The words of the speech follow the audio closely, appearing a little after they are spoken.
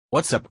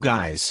What's up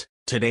guys,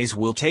 today's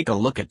we'll take a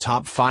look at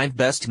top 5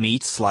 best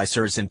meat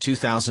slicers in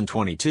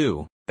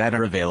 2022, that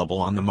are available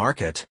on the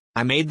market.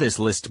 I made this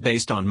list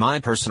based on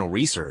my personal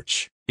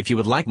research. If you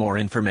would like more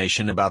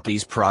information about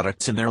these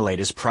products and their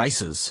latest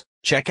prices,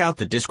 check out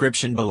the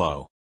description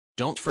below.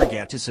 Don't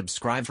forget to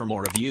subscribe for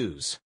more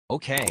reviews.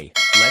 Okay,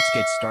 let's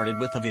get started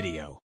with the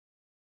video.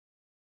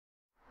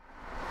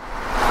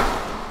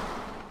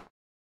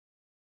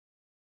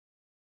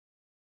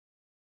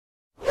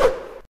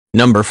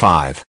 Number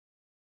 5.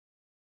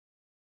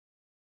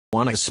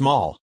 Want a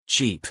small,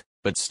 cheap,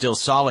 but still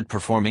solid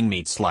performing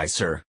meat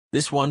slicer?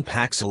 This one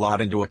packs a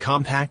lot into a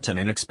compact and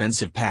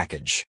inexpensive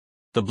package.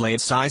 The blade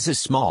size is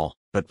small,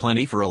 but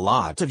plenty for a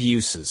lot of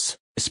uses,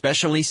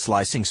 especially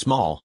slicing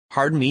small,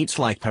 hard meats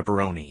like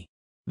pepperoni.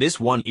 This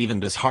one even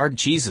does hard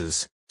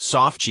cheeses.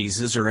 Soft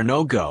cheeses are a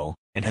no-go,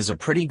 and has a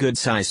pretty good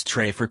sized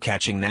tray for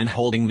catching and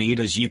holding meat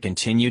as you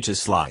continue to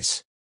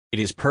slice. It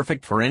is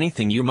perfect for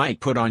anything you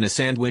might put on a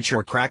sandwich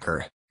or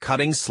cracker,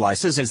 cutting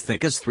slices as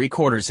thick as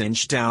 3/4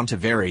 inch down to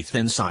very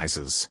thin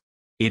sizes.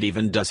 It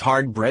even does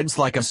hard breads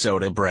like a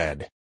soda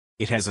bread.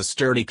 It has a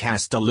sturdy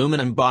cast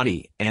aluminum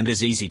body and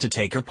is easy to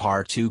take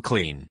apart to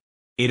clean.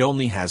 It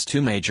only has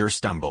 2 major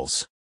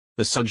stumbles.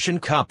 The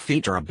suction cup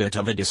feet are a bit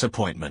of a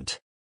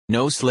disappointment.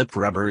 No-slip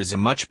rubber is a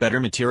much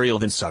better material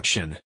than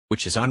suction,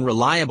 which is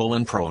unreliable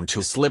and prone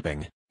to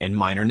slipping, and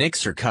minor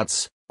nicks or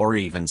cuts, or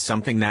even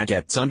something that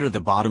gets under the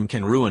bottom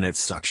can ruin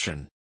its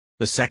suction.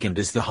 The second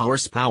is the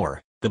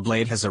horsepower. The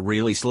blade has a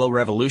really slow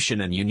revolution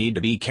and you need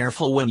to be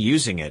careful when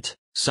using it.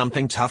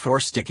 Something tough or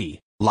sticky,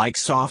 like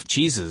soft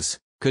cheeses,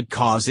 could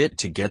cause it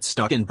to get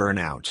stuck and burn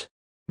out.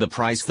 The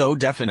price though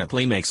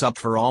definitely makes up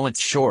for all its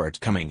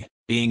shortcoming,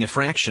 being a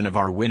fraction of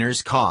our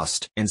winner's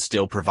cost and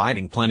still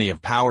providing plenty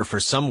of power for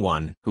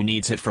someone who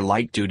needs it for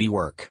light-duty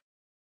work.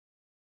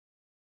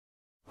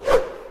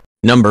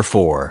 Number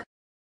 4.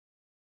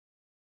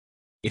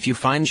 If you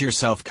find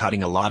yourself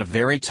cutting a lot of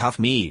very tough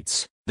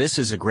meats, this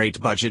is a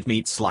great budget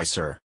meat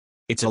slicer.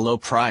 It's a low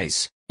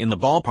price, in the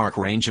ballpark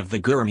range of the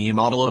gourmet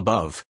model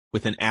above,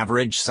 with an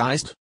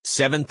average-sized,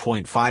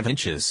 7.5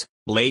 inches,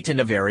 blade and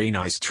a very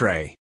nice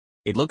tray.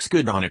 It looks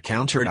good on a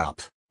countertop,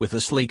 with a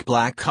sleek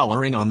black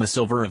coloring on the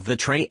silver of the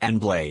tray and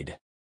blade.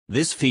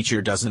 This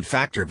feature doesn't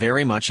factor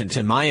very much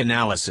into my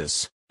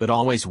analysis, but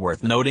always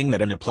worth noting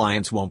that an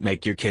appliance won't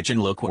make your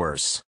kitchen look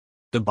worse.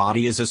 The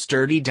body is a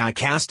sturdy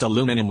die-cast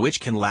aluminum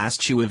which can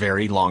last you a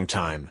very long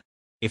time.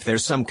 If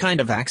there's some kind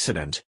of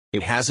accident,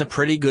 it has a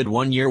pretty good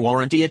 1-year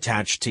warranty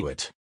attached to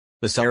it.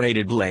 The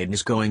serrated blade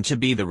is going to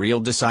be the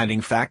real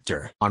deciding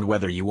factor on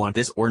whether you want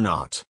this or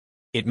not.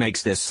 It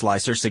makes this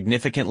slicer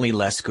significantly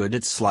less good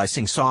at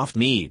slicing soft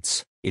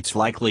meats. It's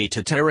likely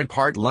to tear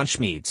apart lunch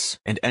meats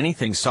and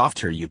anything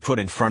softer you put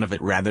in front of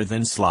it rather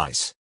than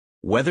slice.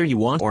 Whether you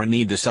want or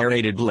need the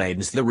serrated blade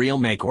is the real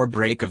make or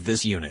break of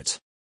this unit.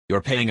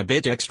 You're paying a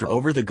bit extra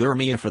over the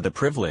gourmet for the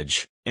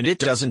privilege, and it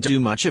doesn't do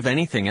much of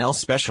anything else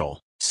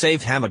special,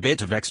 save have a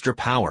bit of extra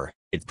power.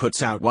 It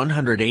puts out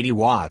 180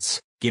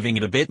 watts, giving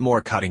it a bit more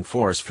cutting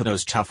force for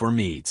those tougher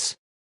meats.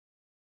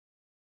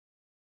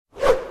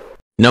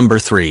 Number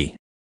 3.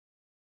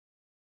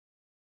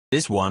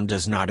 This one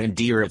does not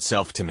endear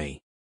itself to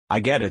me. I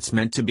get it's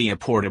meant to be a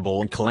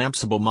portable and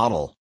collapsible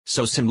model,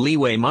 so some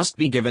leeway must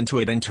be given to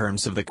it in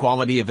terms of the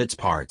quality of its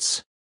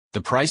parts.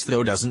 The price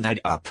though doesn't add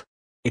up.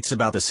 It's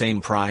about the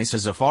same price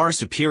as a far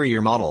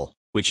superior model,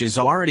 which is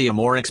already a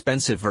more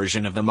expensive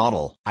version of the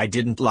model I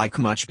didn't like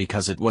much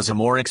because it was a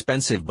more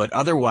expensive but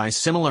otherwise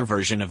similar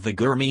version of the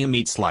gourmet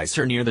meat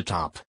slicer near the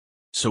top.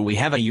 So we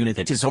have a unit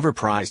that is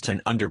overpriced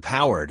and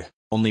underpowered,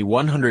 only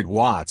 100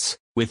 watts,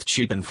 with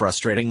cheap and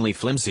frustratingly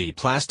flimsy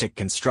plastic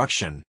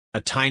construction, a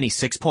tiny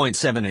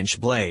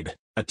 6.7-inch blade,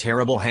 a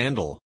terrible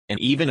handle, and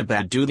even a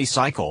bad duty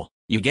cycle.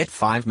 You get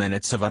 5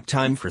 minutes of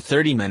uptime for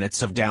 30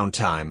 minutes of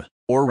downtime,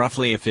 or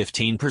roughly a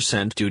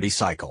 15% duty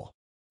cycle.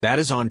 That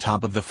is on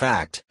top of the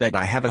fact that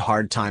I have a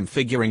hard time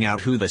figuring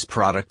out who this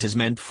product is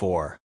meant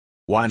for.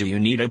 Why do you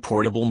need a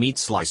portable meat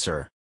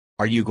slicer?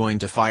 Are you going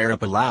to fire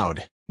up a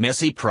loud,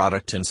 messy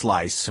product and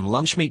slice some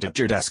lunch meat at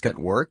your desk at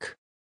work?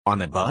 On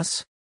the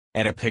bus?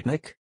 At a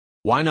picnic?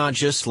 Why not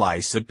just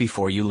slice it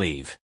before you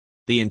leave?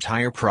 The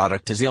entire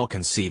product is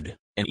ill-conceived,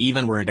 and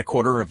even were it a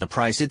quarter of the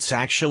price it's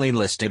actually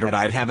listed at,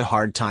 I'd have a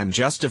hard time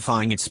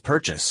justifying its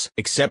purchase,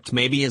 except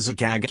maybe as a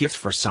gag gift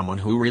for someone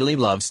who really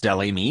loves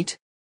deli meat.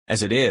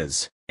 As it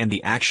is, and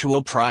the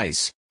actual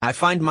price, I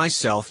find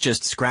myself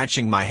just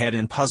scratching my head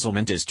in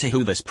puzzlement as to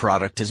who this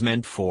product is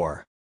meant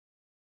for.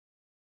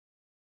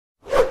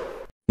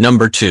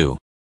 Number 2.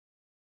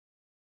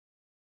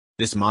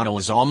 This model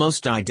is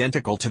almost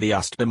identical to the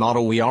USTBA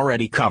model we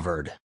already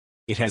covered.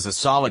 It has a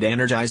solid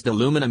energized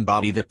aluminum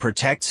body that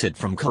protects it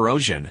from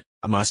corrosion,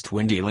 a must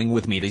when dealing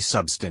with meaty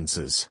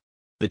substances.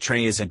 The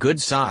tray is a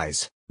good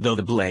size, though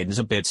the blade is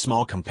a bit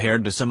small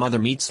compared to some other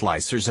meat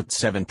slicers at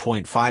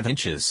 7.5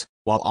 inches,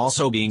 while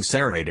also being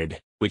serrated,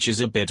 which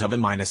is a bit of a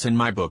minus in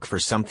my book for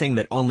something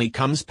that only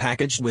comes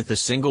packaged with a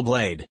single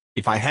blade.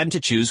 If I had to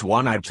choose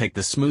one, I'd take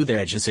the smooth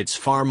edge as it's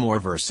far more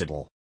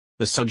versatile.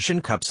 The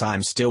suction cups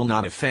I'm still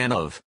not a fan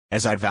of,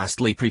 as I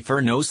vastly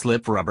prefer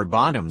no-slip rubber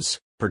bottoms,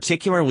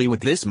 particularly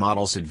with this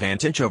model's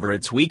advantage over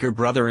its weaker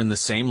brother in the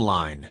same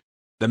line.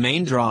 The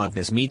main draw of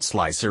this meat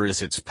slicer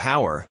is its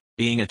power,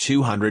 being a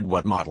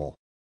 200-watt model.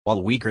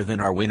 While weaker than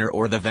our winner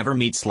or the Vever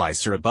meat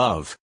slicer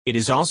above, it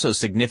is also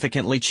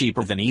significantly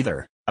cheaper than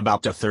either,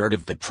 about a third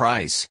of the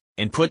price,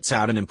 and puts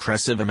out an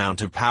impressive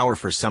amount of power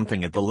for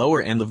something at the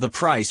lower end of the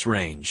price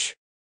range.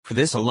 For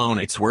this alone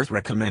it's worth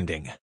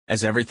recommending,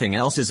 as everything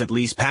else is at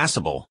least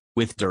passable,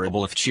 with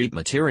durable if cheap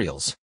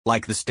materials,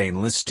 like the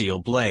stainless steel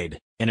blade,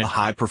 and a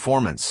high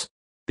performance.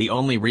 The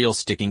only real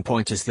sticking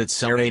point is that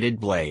serrated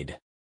blade.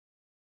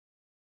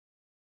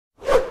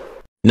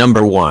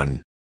 Number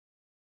 1.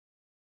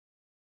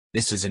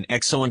 This is an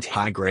excellent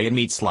high-grade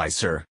meat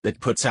slicer that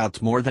puts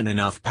out more than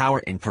enough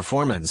power and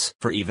performance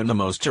for even the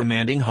most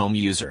demanding home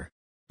user.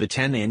 The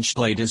 10-inch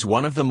blade is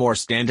one of the more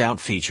standout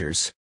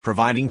features,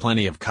 providing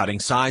plenty of cutting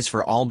size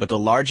for all but the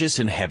largest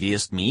and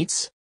heaviest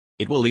meats.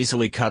 It will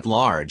easily cut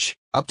large,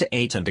 up to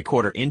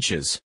 8¼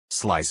 inches,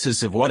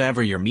 slices of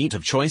whatever your meat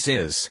of choice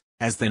is,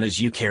 as thin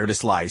as you care to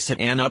slice it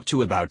and up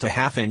to about a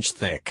 ½ inch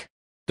thick.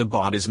 The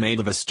bot is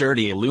made of a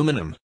sturdy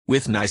aluminum,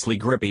 with nicely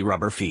grippy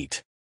rubber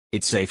feet.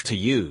 It's safe to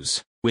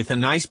use, with a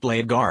nice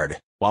blade guard,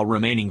 while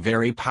remaining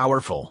very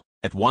powerful,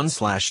 at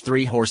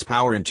 1/3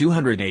 horsepower and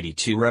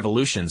 282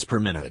 revolutions per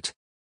minute.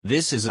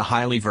 This is a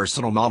highly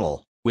versatile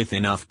model, with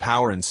enough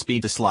power and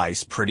speed to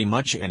slice pretty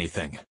much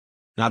anything.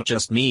 Not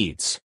just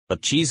meats,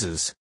 but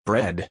cheeses,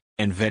 bread,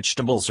 and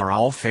vegetables are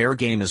all fair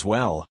game as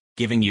well,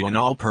 giving you an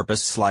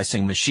all-purpose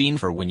slicing machine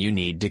for when you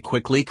need to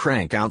quickly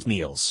crank out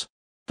meals.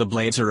 The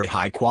blades are a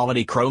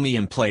high-quality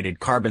chromium-plated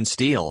carbon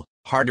steel,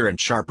 harder and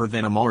sharper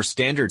than a more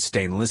standard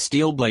stainless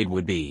steel blade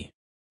would be.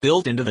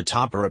 Built into the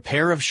top are a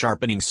pair of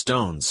sharpening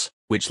stones,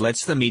 which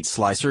lets the meat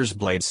slicer's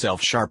blade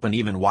self-sharpen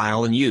even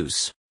while in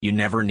use. You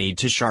never need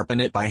to sharpen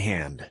it by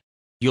hand.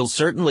 You'll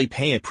certainly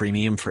pay a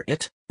premium for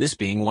it, this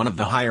being one of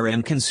the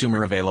higher-end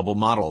consumer available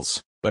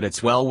models, but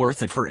it's well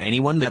worth it for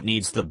anyone that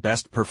needs the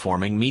best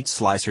performing meat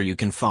slicer you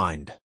can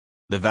find.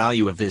 The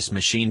value of this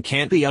machine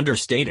can't be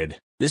understated.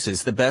 This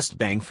is the best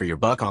bang for your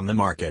buck on the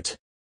market.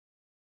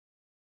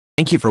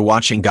 Thank you for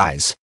watching,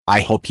 guys.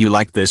 I hope you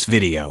liked this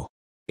video.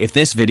 If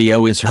this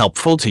video is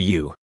helpful to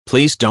you,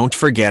 please don't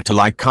forget to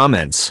like,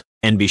 comments,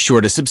 and be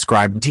sure to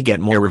subscribe to get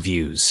more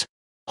reviews.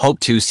 Hope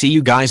to see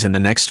you guys in the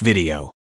next video.